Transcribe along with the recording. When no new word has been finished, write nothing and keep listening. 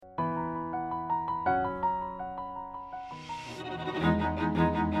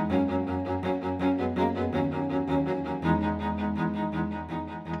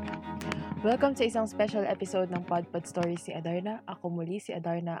Welcome sa isang special episode ng Podpod Stories si Adarna. Ako muli si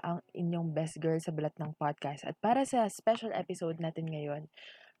Adarna, ang inyong best girl sa balat ng podcast. At para sa special episode natin ngayon,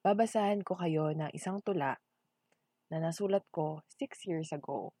 babasahan ko kayo ng isang tula na nasulat ko 6 years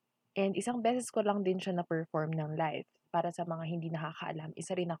ago. And isang beses ko lang din siya na-perform ng live. Para sa mga hindi nakakaalam,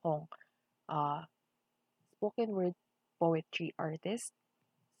 isa rin akong spoken word poetry artist.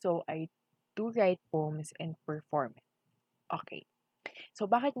 So, I do write poems and perform it. Okay. So,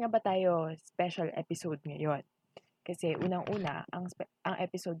 bakit nga ba tayo special episode ngayon? Kasi unang-una, ang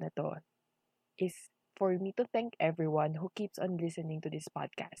episode na to is for me to thank everyone who keeps on listening to this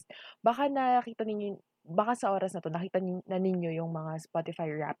podcast. Baka sa oras na to, na ninyo yung mga Spotify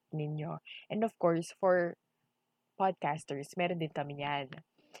rap ninyo. And of course, for podcasters, meron din kami yan.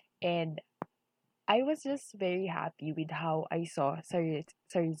 And I was just very happy with how I saw sa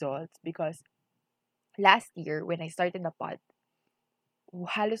results because last year, when I started the pod,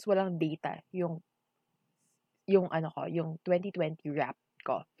 halos walang data yung 2020 rap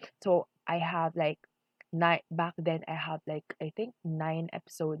ko. So, I have like back then I have like I think 9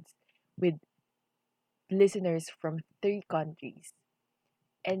 episodes with listeners from 3 countries.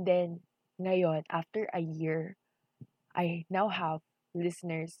 And then ngayon, after a year, I now have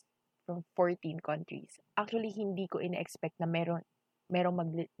listeners from 14 countries. Actually, hindi ko ina-expect na merong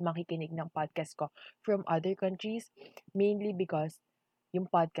makikinig ng podcast ko from other countries, mainly because yung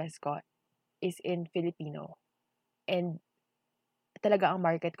podcast ko is in Filipino. And talaga ang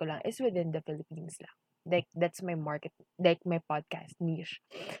market ko lang is within the Philippines lang. Like, that's my market, like my podcast niche.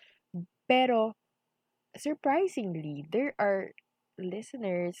 Pero, surprisingly, there are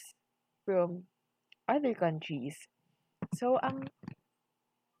listeners from other countries. So, ang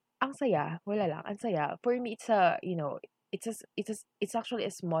saya, wala lang, ang saya. For me, it's actually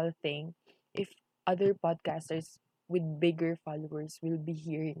a small thing if other podcasters with bigger followers will be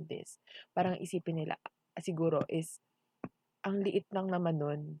hearing this. Parang isipin nila, siguro is, ang liit lang naman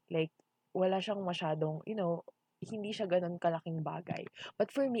nun. Like, wala siyang masyadong, hindi siya ganun kalaking bagay.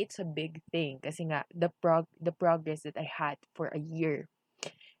 But for me, it's a big thing. Kasi nga, the progress that I had for a year.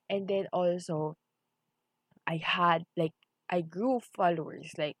 And then also, I grew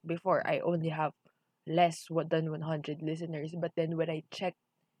followers. Like, before, I only have less than 100 listeners. But then when I checked,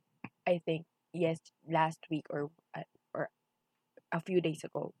 I think, last week or a few days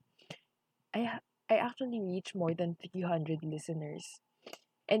ago, I actually reached more than 300 listeners.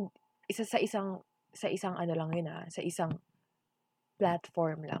 And isa sa isang ano lang yun sa isang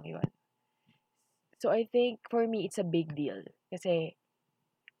platform lang yun. So I think for me it's a big deal kasi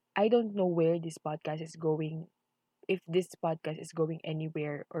I don't know where this podcast is going, if this podcast is going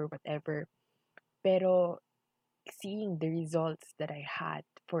anywhere or whatever. Pero seeing the results that I had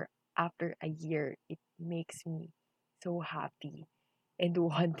for after a year, it makes me so happy and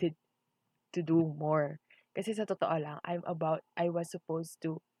wanted to do more. Kasi sa totoo lang, I was supposed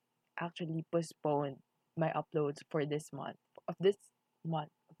to actually postponed my uploads for this month of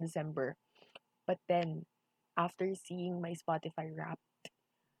December. But then, after seeing my Spotify Wrapped,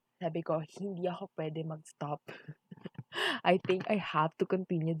 sabi ko, hindi ako pwede mag-stop. I think I have to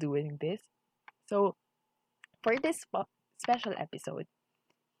continue doing this. So, for this special episode,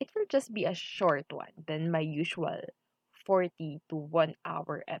 it will just be a short one than my usual 40 to 1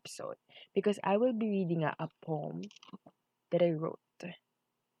 hour episode because I will be reading a poem that I wrote.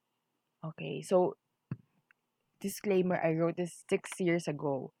 Okay, so disclaimer, I wrote this 6 years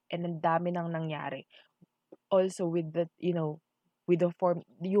ago and ang dami nang nangyari. Also with the, with the form,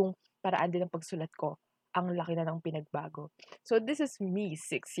 yung paraan din ng pagsulat ko, ang laki na ng pinagbago. So this is me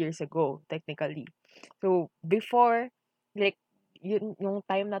 6 years ago, technically. So before, like, yung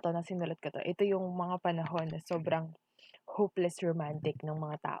time na to na sinulat ko to, ito yung mga panahon na sobrang hopeless romantic ng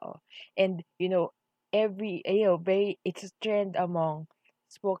mga tao. And, it's a trend among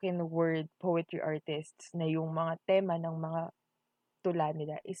spoken word poetry artists na yung mga tema ng mga tula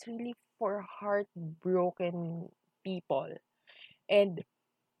nila is really for heartbroken people. And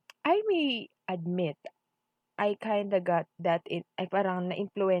I may admit, I kinda got that ay parang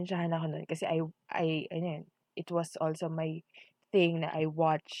na-impluwensyahan ako nun kasi it was also my thing na I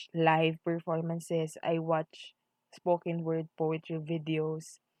watch live performances, I watch spoken word poetry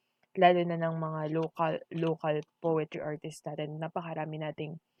videos, lalo na ng mga local poetry artists natin. Napakarami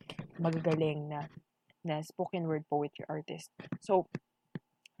nating magagaling na spoken word poetry artist. So,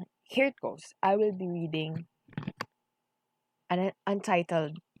 here it goes. I will be reading an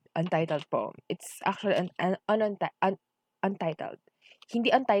untitled poem. It's actually untitled. hindi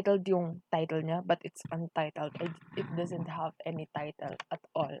untitled yung title niya, but it's untitled. It doesn't have any title at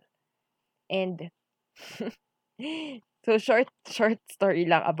all. And so short story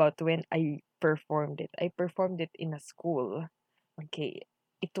lang about when I performed it. I performed it in a school. Okay.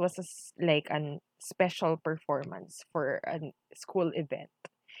 It was like an special performance for a school event.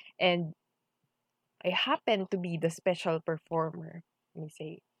 And I happened to be the special performer, let me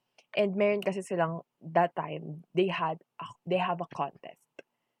say. And meron kasi silang that time they have a contest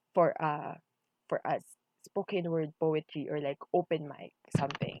for us spoken word poetry or like open mic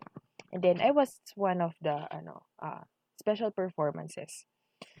something. And then I was one of the special performances.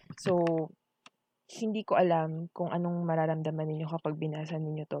 So hindi ko alam kung anong mararamdaman ninyo kapag binasa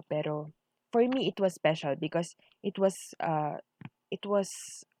ninyo to, pero for me it was special because it was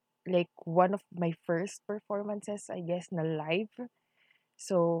like one of my first performances, I guess, na live.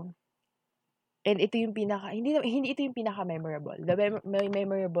 So, and ito yung hindi ito yung pinaka-memorable. My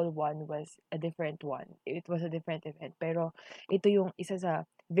memorable one was a different one. It was a different event. Pero ito yung isa sa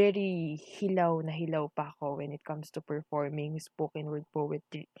very hilaw na hilaw pa ako when it comes to performing spoken word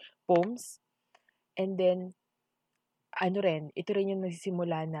poetry poems. And then, ito rin yung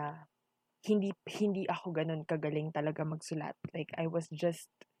nagsisimula na hindi ako ganun kagaling talaga magsulat. Like, I was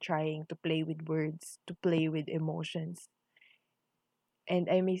just trying to play with words, to play with emotions. And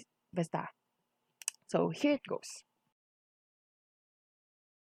basta. So, here it goes.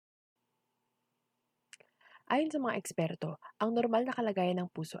 Ayon sa mga eksperto, ang normal na kalagayan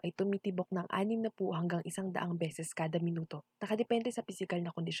ng puso ay tumitibok ng 60 hanggang 100 beses kada minuto, nakadepende sa pisikal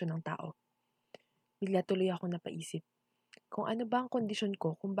na kondisyon ng tao. Bigla tuloy ako napaisip, kung ano ba ang kondisyon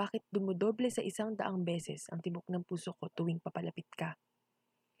ko kung bakit dumodoble sa 100 beses ang tibok ng puso ko tuwing papalapit ka.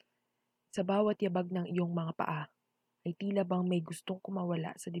 Sa bawat yabag ng iyong mga paa, ay tila bang may gustong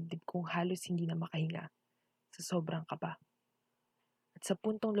kumawala sa dibdib kong halos hindi na makahinga sa sobrang kaba. At sa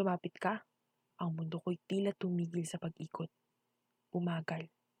puntong lumapit ka, ang mundo ko'y tila tumigil sa pag-ikot. Bumagal.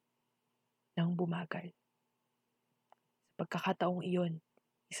 Nang bumagal. Sa pagkakataong iyon,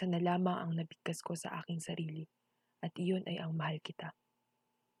 isa na lamang ang nabigkas ko sa aking sarili at iyon ay ang mahal kita.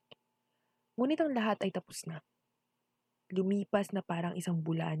 Ngunit ang lahat ay tapos na. Lumipas na parang isang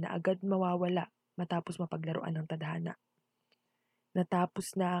bulan na agad mawawala matapos mapaglaruan ng tadhana.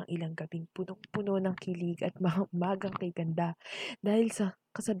 Natapos na ang ilang gabing punong-puno ng kilig at mga umagang kay ganda dahil sa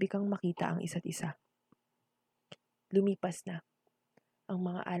kasabikang makita ang isa't isa. Lumipas na ang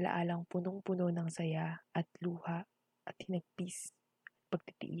mga alaalang punong-puno ng saya at luha at hinagpis,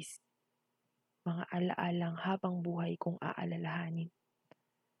 pagtitiis. Mga alaalang habang buhay kong aalalahanin.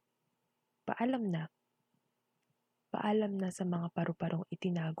 Paalam na. Paalam na sa mga paru-parong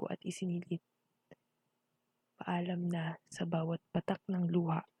itinago at isinilit. Paalam na sa bawat patak ng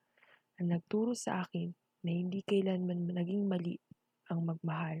luha na nagturo sa akin na hindi kailanman naging mali ang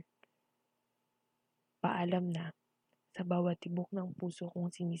magmahal. Paalam na sa bawat tibok ng puso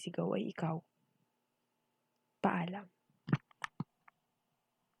kong sinisigaw ay ikaw. Paalam.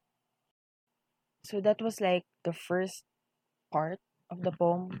 So that was like the first part of the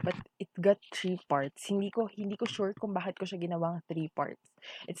poem, but it got 3 parts. Hindi ko sure kung bakit ko siya ginawang 3 parts.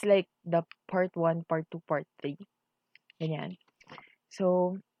 It's like the part 1, part 2, part 3. Ganyan.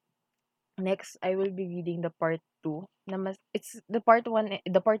 So, next, I will be reading the part 2. It's the part 1,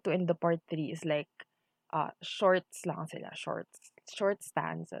 the part 2 and the part 3 is like, shorts lang sila. Short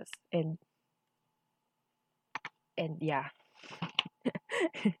stanzas. And yeah.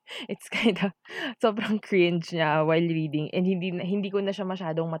 It's kinda, sobrang cringe niya while reading. And hindi ko na siya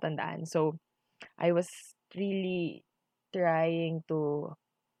masyadong matandaan. So, I was really trying to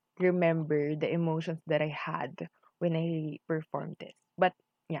remember the emotions that I had when I performed this. But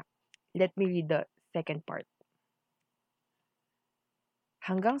yeah, let me read the second part.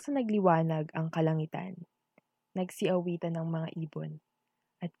 Hanggang sa nagliwanag ang kalangitan, nagsiawitan ng mga ibon,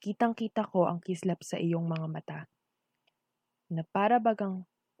 at kitang-kita ko ang kislap sa iyong mga mata, na para bagang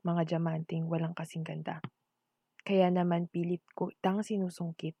mga diamanting walang kasing ganda. Kaya naman pilit ko itang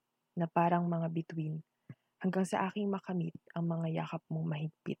sinusungkit na parang mga bituin hanggang sa aking makamit ang mga yakap mong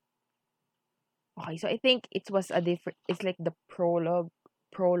mahigpit. Okay, so I think it's like the prologue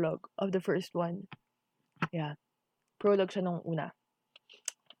of the first one. Yeah. Prologue siya nung una.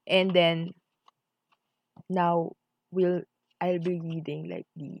 And then, now, I'll be reading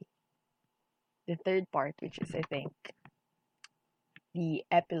like the third part, which is, I think, the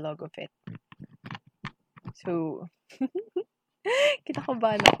epilogue of it. So,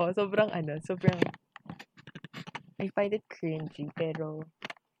 kinakabahan ako. Sobrang, I find it cringy, pero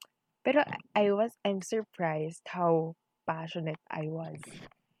I'm surprised how passionate I was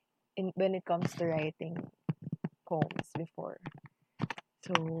when it comes to writing poems before.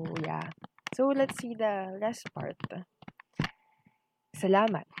 So, yeah. So, let's see the last part.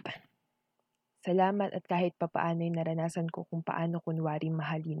 Salamat. Salamat at kahit papaano'y naranasan ko kung paano kunwari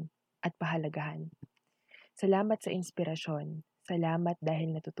mahalin at pahalagahan. Salamat sa inspirasyon. Salamat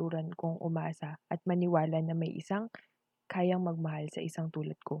dahil natuturan kong umasa at maniwala na may isang kayang magmahal sa isang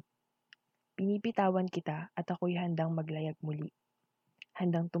tulad ko. Pinipitawan kita at ako'y handang maglayag muli.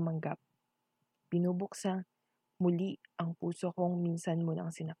 Handang tumanggap. Binubuksan muli ang puso kong minsan mo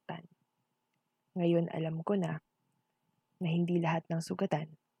nang sinaktan. Ngayon alam ko na hindi lahat ng sugatan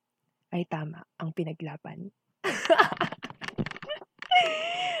ay tama ang pinaglaban.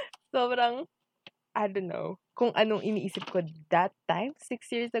 Sobrang, I don't know, kung anong iniisip ko that time,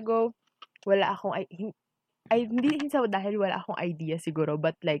 6 years ago, wala akong, hindi sa dahil wala akong idea siguro,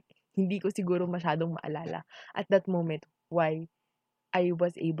 but like, hindi ko siguro masyadong maalala at that moment why I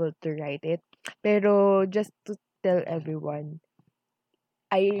was able to write it. Pero just to tell everyone,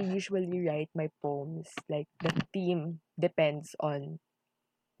 I usually write my poems, like the theme depends on,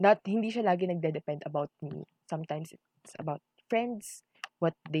 hindi siya lagi nagde-depend about me. Sometimes it's about friends,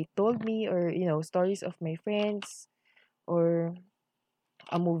 what they told me, or, stories of my friends, or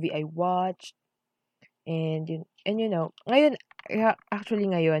a movie I watched. And ngayon, actually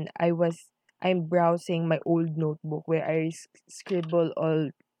ngayon, I'm browsing my old notebook where I scribble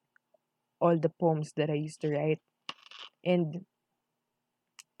all the poems that I used to write. And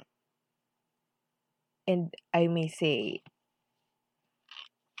I may say,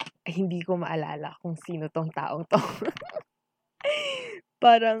 hindi ko maalala kung sino tong taong to.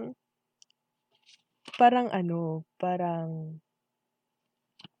 parang,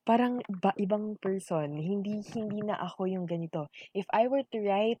 ibang person. Hindi na ako yung ganito. If I were to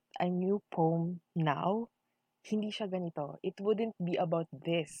write a new poem now, hindi siya ganito. It wouldn't be about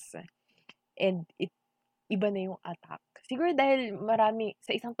this. And iba na yung attack. Siguro dahil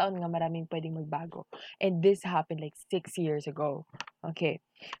sa isang taon nga maraming pwedeng magbago. And this happened like 6 years ago. Okay.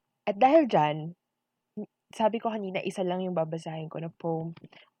 At dahil dyan, sabi ko kanina, isa lang yung babasahin ko na poem.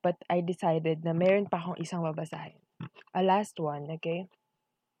 But I decided na meron pa akong isang babasahin. A last one, okay?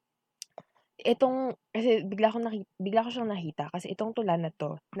 Kasi bigla ko siyang nakita. Kasi itong tula na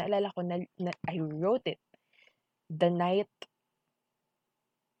to, naalala ko na I wrote it the night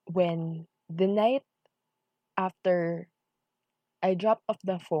after I dropped off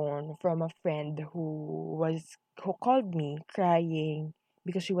the phone from a friend who called me crying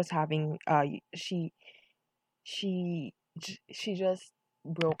because she was having she just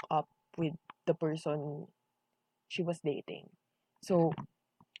broke up with the person she was dating. So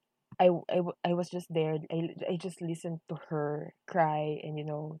I was just there. I just listened to her cry and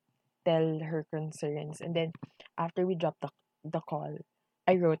tell her concerns, and then after we dropped the call,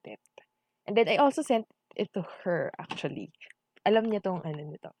 I wrote it, and then I also sent it to her. Actually, alam niya tong ano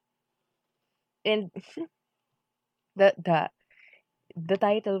nito, and the the the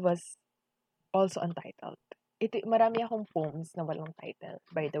title was also untitled. Marami akong poems na walang title,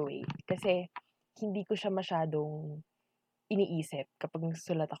 by the way, kasi hindi ko siya masyadong iniisip kapag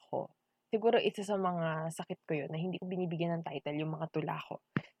nagsusulat ako. Siguro isa sa mga sakit ko yun na hindi ko binibigyan ng title yung mga tula ko.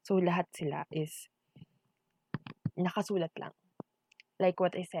 So, lahat sila is nakasulat lang. Like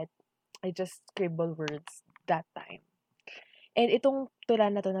what I said, I just scribble words that time. And itong tula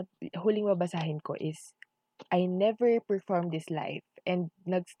na to na huling babasahin ko is, I never performed this live. And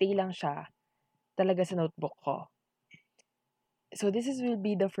nagstay lang siya talaga sa notebook ko. So, will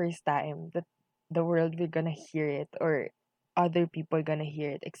be the first time that the world will gonna hear it, or other people gonna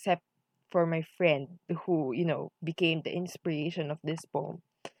hear it, except for my friend who, became the inspiration of this poem.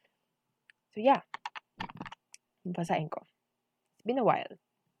 So, yeah. Basahin ko. It's been a while.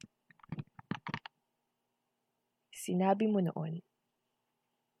 Sinabi mo noon,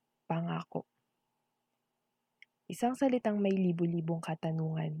 pangako. Isang salitang may libu-libong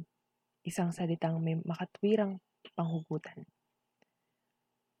katanungan. Isang salitang may makatwirang panghugutan.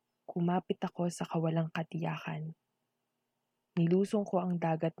 Kumapit ako sa kawalang katiyakan. Nilusong ko ang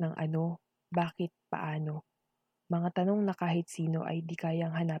dagat ng ano, bakit, paano. Mga tanong na kahit sino ay di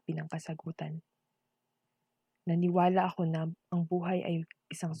kayang hanapin ang kasagutan. Naniwala ako na ang buhay ay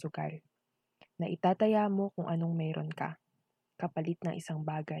isang sugal, na itataya mo kung anong mayroon ka, kapalit ng isang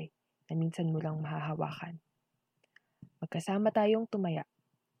bagay na minsan mo lang mahahawakan. Magkasama tayong tumaya,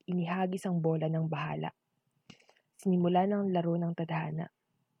 inihagis ang bola ng bahala. Sinimula ng laro ng tadhana,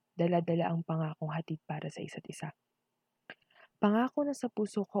 dala-dala ang pangakong hatid para sa isa't isa. Pangako na sa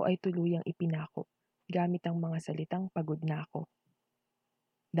puso ko ay tuluyang ipinako, gamit ang mga salitang pagod na ako.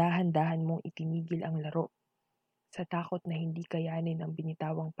 Dahan-dahan mong itinigil ang laro, sa takot na hindi kayanin ang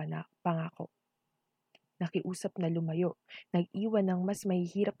binitawang pangako. nakiusap na lumayo, nag-iwan ng mas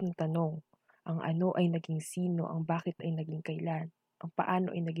mahihirap na tanong. Ang ano ay naging sino, ang bakit ay naging kailan, ang paano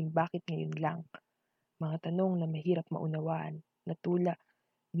ay naging bakit ngayon lang. Mga tanong na mahirap maunawaan, na tula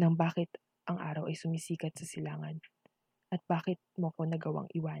ng bakit ang araw ay sumisikat sa silangan at bakit mo ko nagawang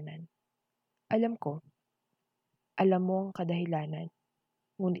iwanan. Alam ko, alam mo ang kadahilanan,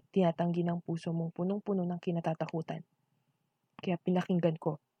 ngunit tinatanggi ng puso mong punong-puno ng kinatatakutan. Kaya pinakinggan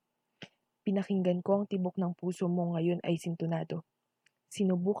ko. Pinakinggan ko ang tibok ng puso mo ngayon ay sintunado.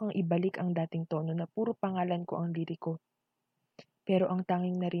 Sinubukang ibalik ang dating tono na puro pangalan ko ang liriko. Pero ang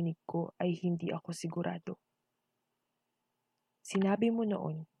tanging narinig ko ay hindi ako sigurado. Sinabi mo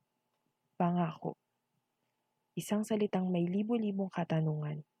noon, pangako. Isang salitang may libo-libong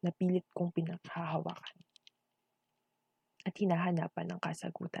katanungan na pilit kong pinaghahawakan at hinahanapan ng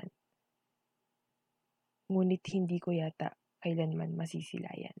kasagutan. Ngunit hindi ko yata kailanman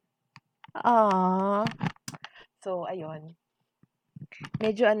masisilayan. So, ayun.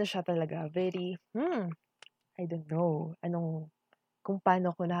 Medyo ano siya talaga, very, I don't know, kung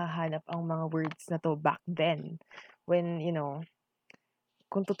paano ko nahahanap ang mga words na to back then. When,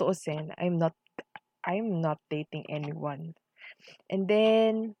 kung tutuusin, I'm not dating anyone. And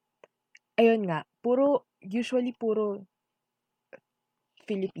then, ayun nga, usually puro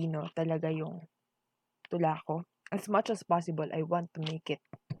Filipino talaga yung tula ko. As much as possible, I want to make it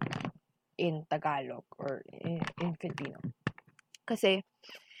in Tagalog or in Filipino. Kasi,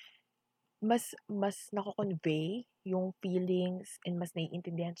 mas nako-convey yung feelings and mas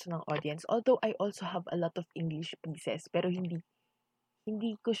naiintindihan siya ng audience. Although, I also have a lot of English pieces, pero hindi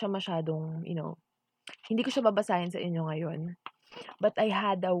ko siya masyadong, hindi ko siya babasahin sa inyo ngayon. But I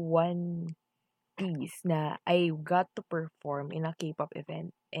had a one piece na I got to perform in a K-pop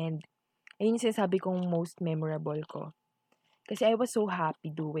event. And, ayun yung sinasabi kong most memorable ko. Kasi I was so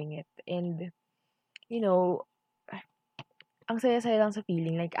happy doing it. And, ang saya-saya lang sa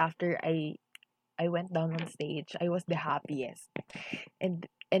feeling. Like, after I went down on stage, I was the happiest. And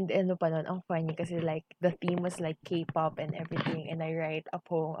ano pa nun, ang funny kasi like, the theme was like K-pop and everything. And I write a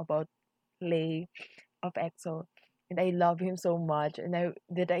poem about Lay of EXO. And I love him so much. And I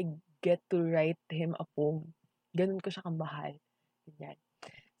get to write him a poem. Ganun ko siya kamahal. Ganyan.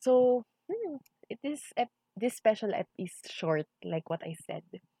 So, this special ep is short, like what I said.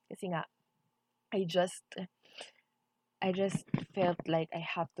 Kasi nga, I just felt like I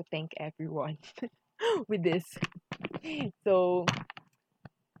have to thank everyone with this. So,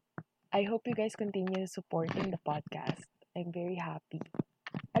 I hope you guys continue supporting the podcast. I'm very happy.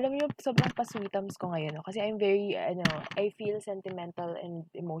 Alam niyo, sobrang pasweetams ko ngayon. No? Kasi I'm very, I feel sentimental and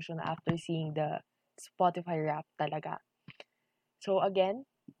emotional after seeing the Spotify rap talaga. So, again,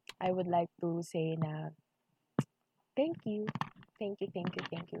 I would like to say na thank you. Thank you, thank you,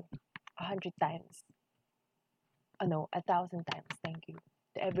 thank you. 100 times. 1,000 times. Thank you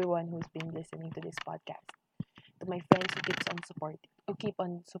to everyone who's been listening to this podcast. To my friends who keep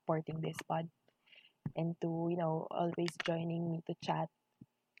on supporting this pod. And to, always joining me to chat.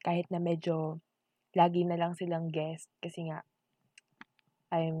 Kahit na medyo lagi na lang silang guest. Kasi nga,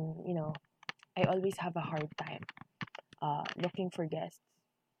 I always have a hard time looking for guests.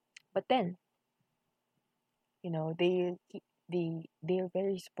 But then, they're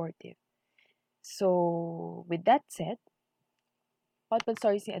very supportive. So, with that said, Podpod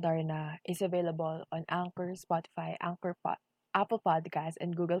Stories ni Adarna is available on Anchor, Spotify, Apple Podcasts,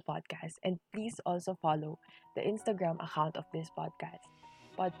 and Google Podcasts. And please also follow the Instagram account of this podcast,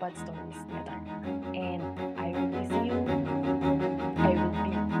 Podpod Stories ni Adarna. And I will miss you. I will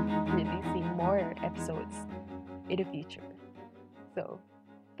be releasing more episodes in the future. So,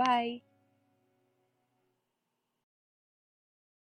 bye!